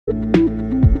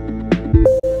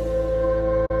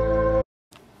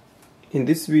In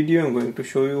this video, I'm going to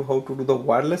show you how to do the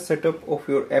wireless setup of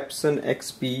your Epson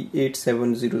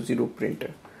XP8700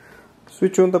 printer.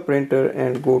 Switch on the printer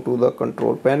and go to the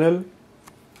control panel.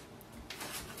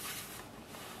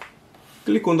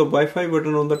 Click on the Wi-Fi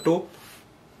button on the top.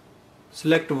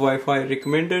 Select Wi-Fi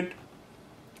recommended.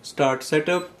 Start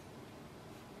setup.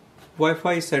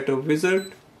 Wi-Fi setup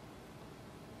wizard.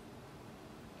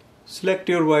 Select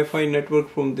your Wi-Fi network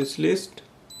from this list.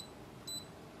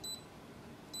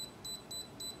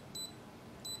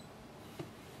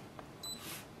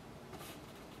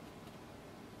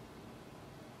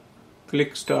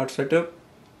 Click Start Setup.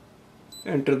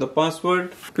 Enter the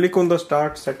password. Click on the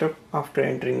Start Setup after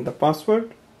entering the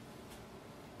password.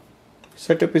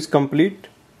 Setup is complete.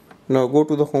 Now go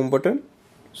to the Home button.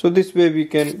 So this way we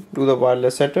can do the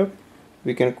wireless setup.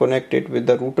 We can connect it with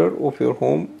the router of your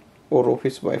home or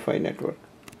office Wi-Fi network.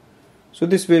 So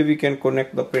this way we can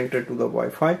connect the printer to the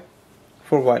Wi-Fi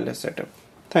for wireless setup.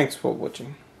 Thanks for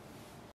watching.